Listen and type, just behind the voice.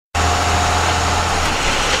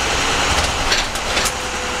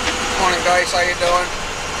guys, how you doing?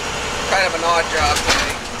 Kind of an odd job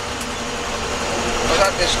today. I was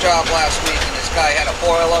at this job last week and this guy had a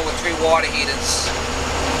boiler with 3 water heaters.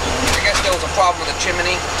 I guess there was a problem with the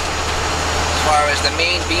chimney. As far as the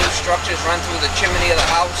main beam structures run through the chimney of the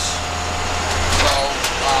house. So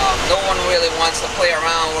no one really wants to play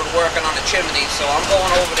around with working on the chimney, so I'm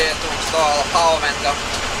going over there to install a power venter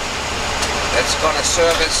that's going to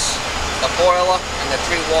service the boiler and the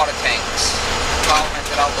 3 water tanks. Power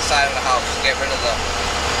vented out the side of the house to get rid of the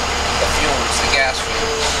fumes, the gas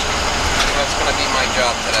fumes. So that's going to be my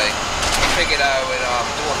job today. I figured I would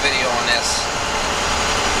do a video on this.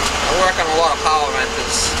 I work on a lot of power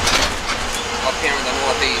venters up here in the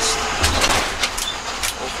Northeast.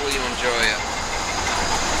 Hopefully you enjoy it.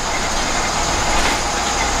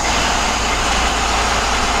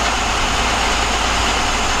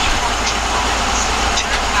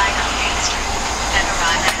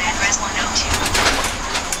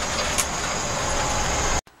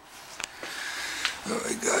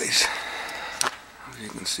 Alright guys, if you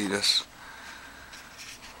can see this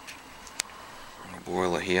on the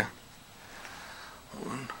boiler here,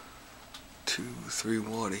 1, 2, 3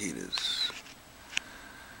 water heaters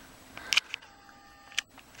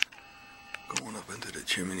going up into the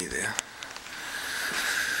chimney there.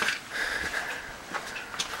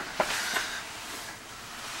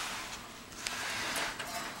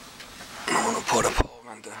 I'm going to put a power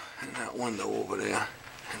venter in that window over there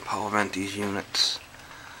and power vent these units.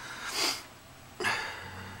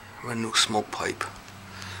 Run a new smoke pipe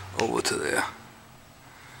over to there.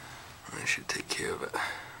 I should take care of it.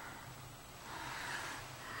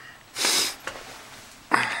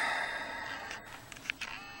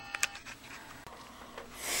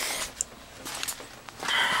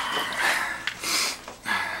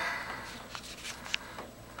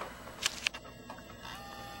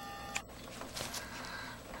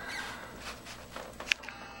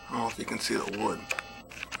 I don't know if you can see the wood.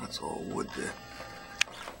 That's all wood there.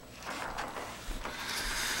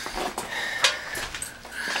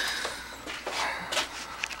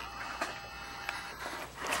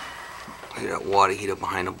 See that water heater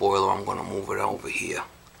behind the boiler? I'm going to move it over here,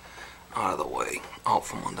 out of the way, out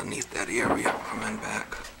from underneath that area, from in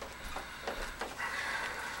back.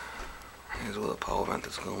 Here's where the power vent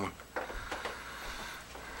is going.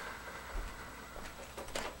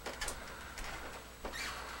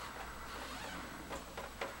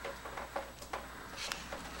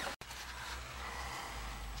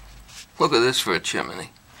 Look at this for a chimney.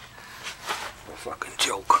 A fucking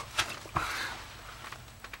joke.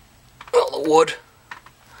 Well, the wood.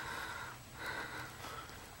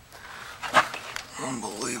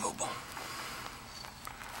 Unbelievable.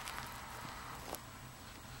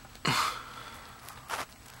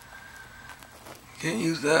 Can't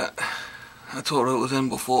use that. That's what it was in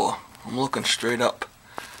before. I'm looking straight up.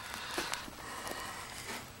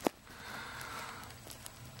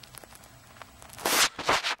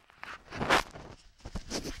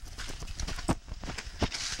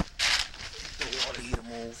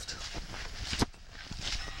 Moved.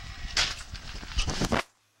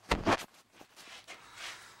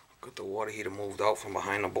 Got the water heater moved out from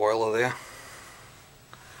behind the boiler there.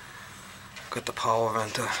 Got the power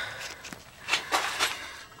venter.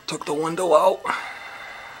 Took the window out.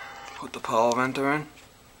 Put the power venter in.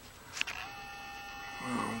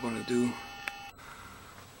 I'm going to do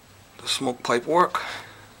the smoke pipe work.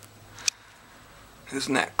 Is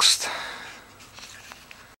next.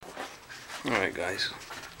 Alright guys,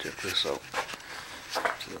 check this out.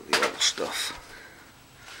 The old stuff.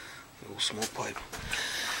 The old smoke pipe.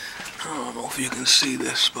 I don't know if you can see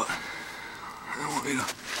this, but I want you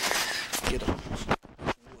to get a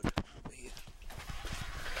wood over here.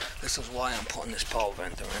 This is why I'm putting this power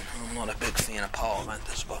venter in. I'm not a big fan of power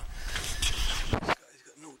venters, but this guy's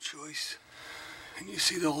got no choice. And you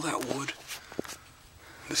see all that wood?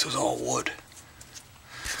 This is all wood.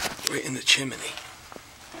 Right in the chimney.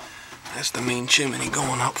 That's the main chimney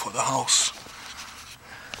going up for the house.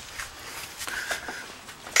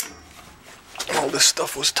 All this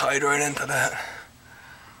stuff was tied right into that.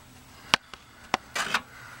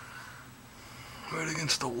 Right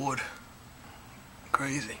against the wood.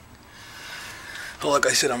 Crazy. Well, like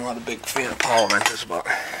I said, I'm not a big fan of power venters, but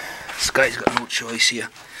this guy's got no choice here.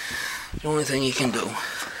 The only thing you can do.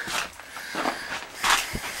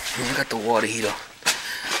 I got the water heater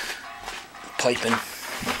piping.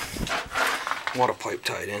 Water pipe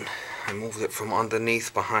tied in. I moved it from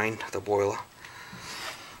underneath behind the boiler.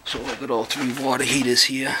 So I've got all 3 water heaters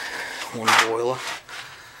here. 1 boiler.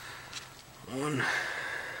 1,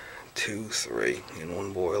 2, 3 in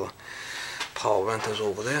 1 boiler. Power venters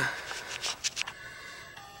over there.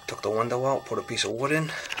 Took the window out, put a piece of wood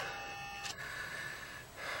in.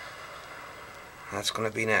 That's going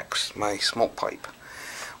to be next, my smoke pipe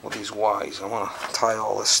with these Ys. I want to tie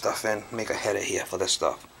all this stuff in, make a header here for this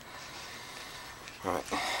stuff. Alright.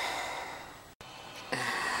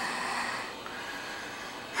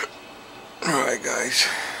 Alright guys,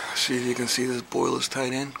 see if you can see this boiler's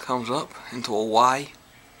tied in, comes up into a Y.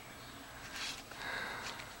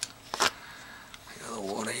 Got a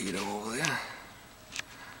water heater over there.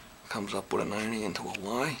 Comes up with a 90 into a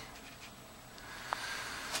Y.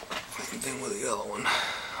 Same thing with the other one,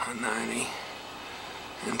 a 90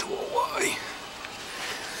 into a Y.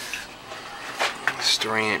 This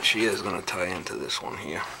 3-inch here is going to tie into this one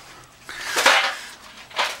here.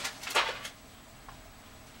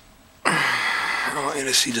 I want you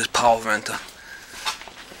to see this power venter.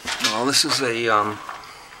 Now this is a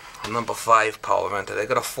number 5 power venter. They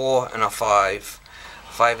got a 4 and a 5.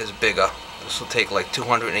 5 is bigger. This will take like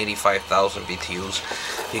 285,000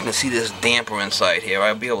 BTUs. You can see this damper inside here.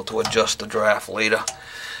 I'll be able to adjust the draft later.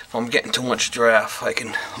 If I'm getting too much draft, I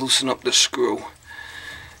can loosen up the screw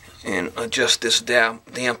and adjust this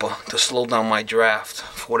damper to slow down my draft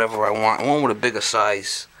for whatever I want. I want with a bigger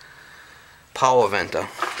size power venter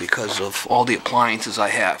because of all the appliances I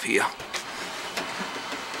have here.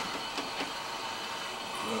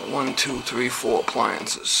 1, 2, 3, 4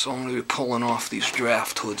 appliances. So I'm going to be pulling off these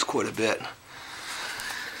draft hoods quite a bit.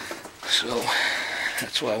 So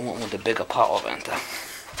that's why I went with the bigger power venter.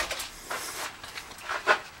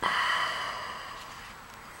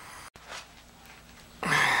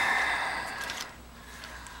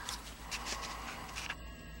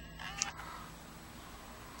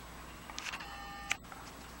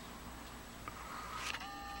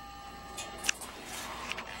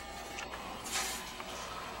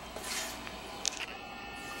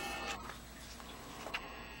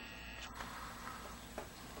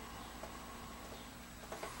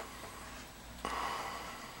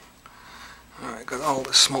 Alright, got all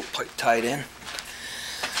the smoke pipe tied in.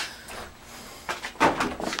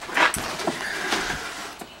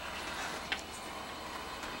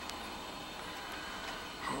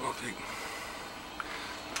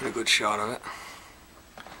 Pretty good shot of it.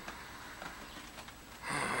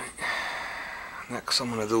 Alright. Next I'm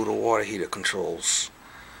going to do the water heater controls.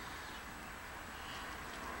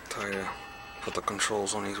 Put the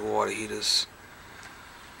controls on these water heaters.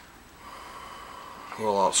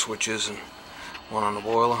 Roll out switches and one on the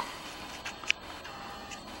boiler.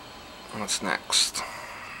 What's next?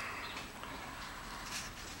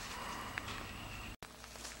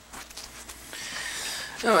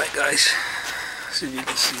 Alright guys, see if you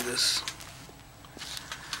can see this.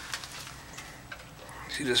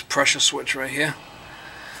 See this pressure switch right here?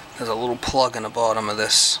 There's a little plug in the bottom of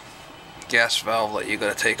this gas valve that you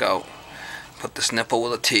gotta take out. Put this nipple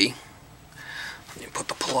with a T. And you put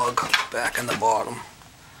the plug back in the bottom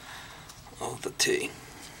of the T.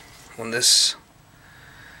 When this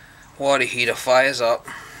water heater fires up,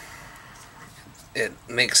 it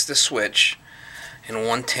makes the switch in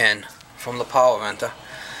 110 from the power venter,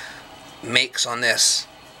 makes on this,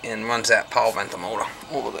 and runs that power venter motor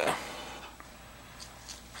over there.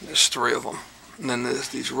 There's 3 of them. And then there's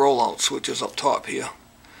these rollout switches up top here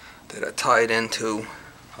that are tied into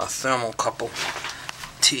a thermocouple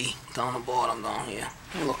T down the bottom down here.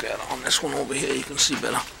 Look at it on this one over here, you can see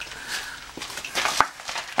better.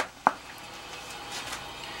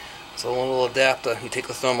 It's a little adapter. You take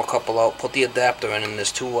the thermocouple out, put the adapter in, and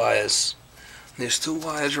there's 2 wires. These 2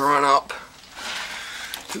 wires run up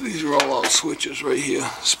to these rollout switches right here,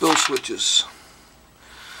 spill switches.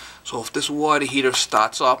 So if this water heater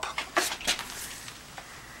starts up,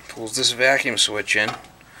 pulls this vacuum switch in,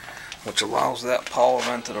 which allows that power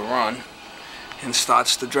venter to run, and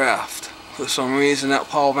starts the draft. For some reason that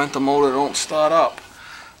power venter motor don't start up,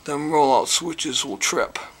 them rollout switches will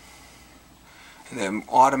trip. And they're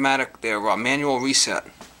automatic, they're manual reset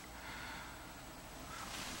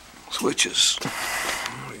switches.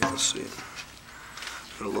 You can see it.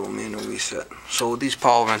 Got a little manual reset. So with these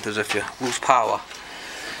power venters, if you lose power,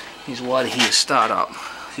 these water heaters start up,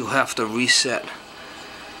 you'll have to reset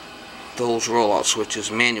those rollout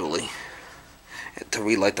switches manually to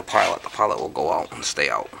relight the pilot. The pilot will go out and stay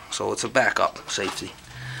out. So it's a backup safety.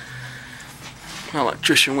 My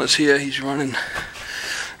electrician was here. He's running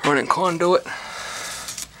conduit.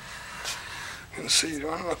 You can see he's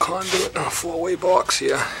running a conduit in a 4-way box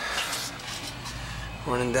here.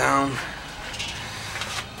 Running down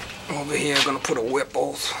over here. I'm gonna put a whip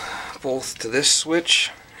both to this switch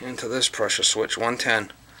and to this pressure switch,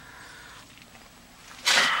 110.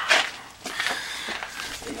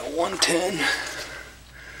 And the 110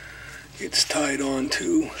 it's tied on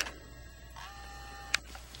to,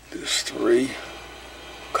 there's 3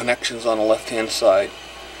 connections on the left hand side.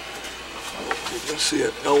 You can see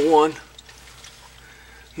it, L1,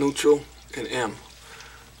 neutral, and M.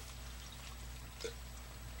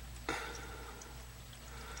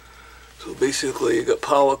 So basically you got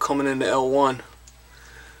power coming into L1,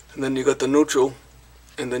 and then you got the neutral,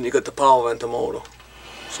 and then you got the power venter motor.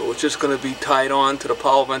 So it's just going to be tied on to the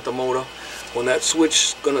power venter motor. When that switch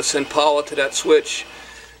is going to send power to that switch,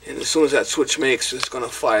 and as soon as that switch makes, it's going to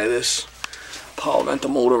fire this power venter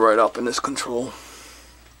motor right up in this control.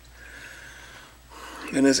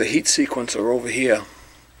 Then there's a heat sequencer over here.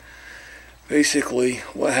 Basically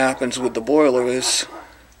what happens with the boiler is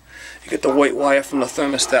you get the white wire from the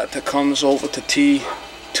thermostat that comes over to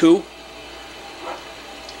T2.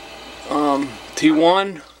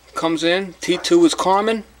 T1 comes in, T2 is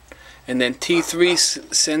common, and then T3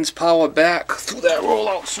 sends power back through that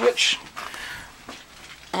rollout switch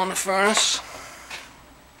on the furnace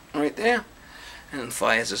right there, and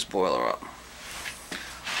fires this boiler up.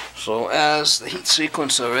 So as the heat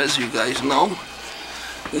sequencer, as you guys know,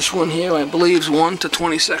 this one here I believe is 1 to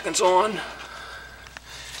 20 seconds on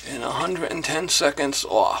and 110 seconds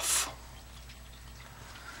off.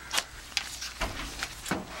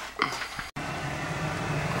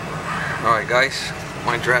 Alright guys,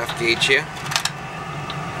 my draft gauge here.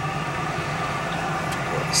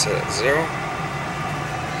 Set at 0.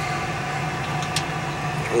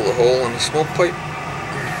 Drill a hole in the smoke pipe.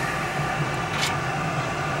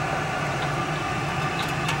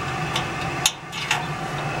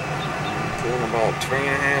 Doing about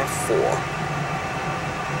 3.5, 4.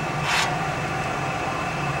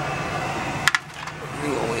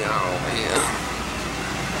 Here we are over here.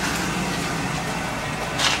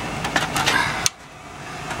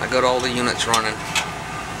 I got all the units running.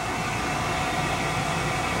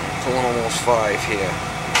 Pulling almost 5 here.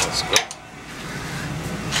 That's good.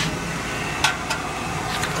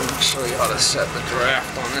 I'm going to show you how to set the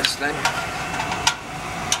draft on this thing.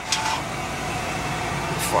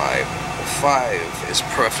 5 is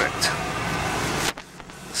perfect.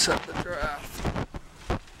 Set the draft.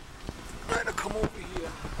 Right to come over here.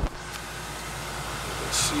 You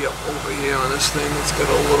can see up over here on this thing, it's got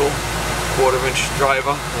a little 1/4-inch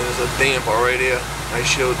driver. There's a damper right here. I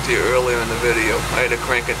showed to you earlier in the video. I had to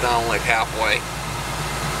crank it down like halfway.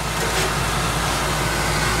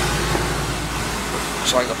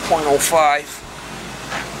 So I got 0.05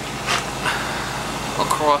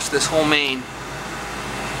 across this whole main.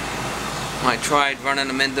 I tried running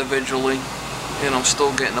them individually and I'm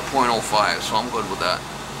still getting a 0.05, so I'm good with that.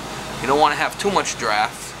 You don't want to have too much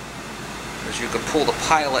draft, because you could pull the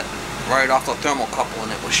pilot right off the thermocouple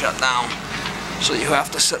and it will shut down. So you have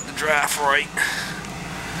to set the draft right.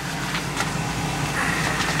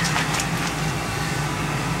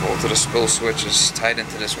 Both of the spill switches tied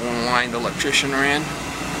into this one line the electrician ran.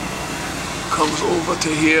 Comes over to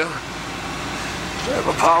here. I have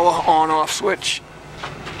a power on-off switch.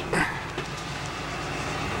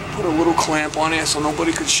 Put a little clamp on there so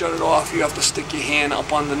nobody could shut it off. You have to stick your hand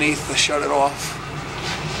up underneath to shut it off.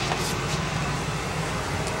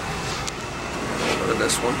 Go to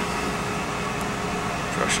this one.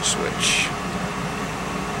 Pressure switch.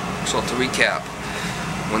 So to recap,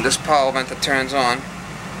 when this power venter turns on,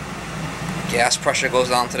 gas pressure goes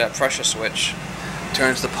down to that pressure switch,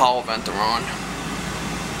 turns the power venter on.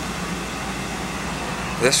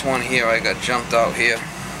 This one here I got jumped out here,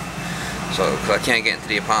 so cause I can't get into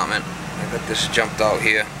the apartment. I got this jumped out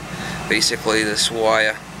here. Basically this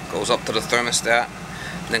wire goes up to the thermostat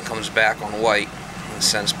and then comes back on white and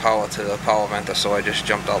sends power to the power venter, so I just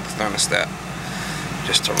jumped out the thermostat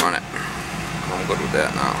just to run it. I'm good with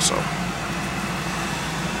that now, so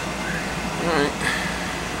alright.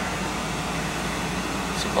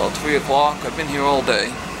 It's about 3 o'clock. I've been here all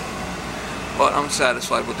day, but I'm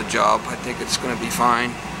satisfied with the job. I think it's going to be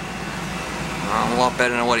fine. A lot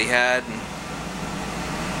better than what he had, and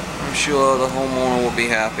I'm sure the homeowner will be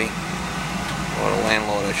happy, or the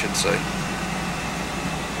landlord I should say.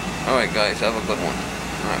 Alright guys, have a good one.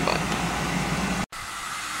 Alright, bye.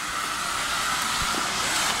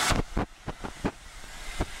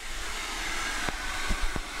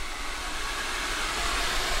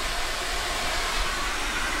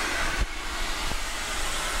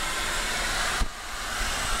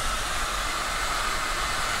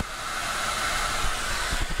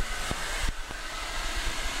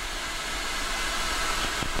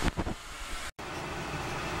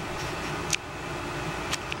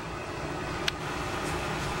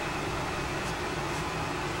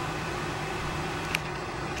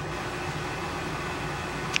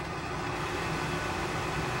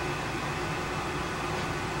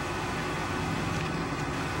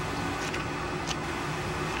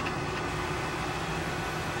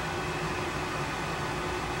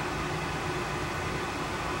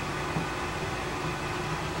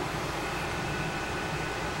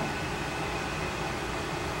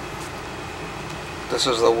 this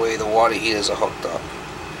is the way the water heaters are hooked up.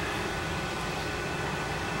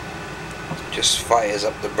 Just fires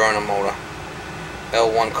up the burner motor.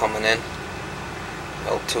 L1 coming in,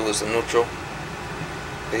 L2 is the neutral.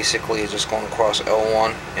 Basically you're just going across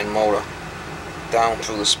L1 in motor, down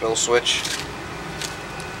through the spill switch,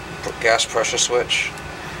 gas pressure switch,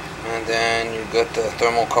 and then you got the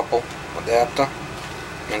thermocouple adapter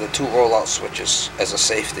and the 2 rollout switches as a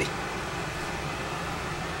safety.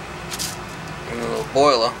 And the little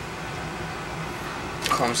boiler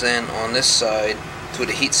comes in on this side through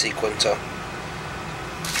the heat sequencer,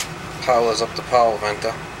 powers up the power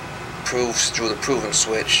venter, proves through the proven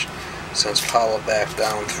switch, sends power back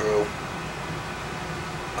down through,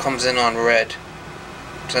 comes in on red,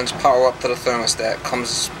 sends power up to the thermostat,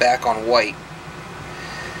 comes back on white.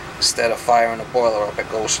 Instead of firing the boiler up, it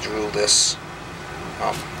goes through this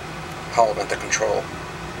power venter control,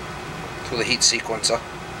 through the heat sequencer,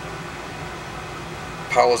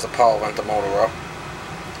 powers the power venter motor up,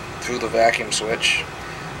 through the vacuum switch,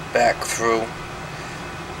 back through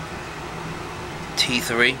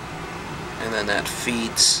T3, and then that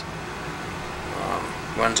feeds,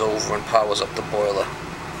 runs over and powers up the boiler.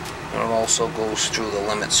 And it also goes through the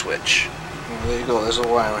limit switch. And there you go, there's the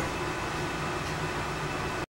wiring.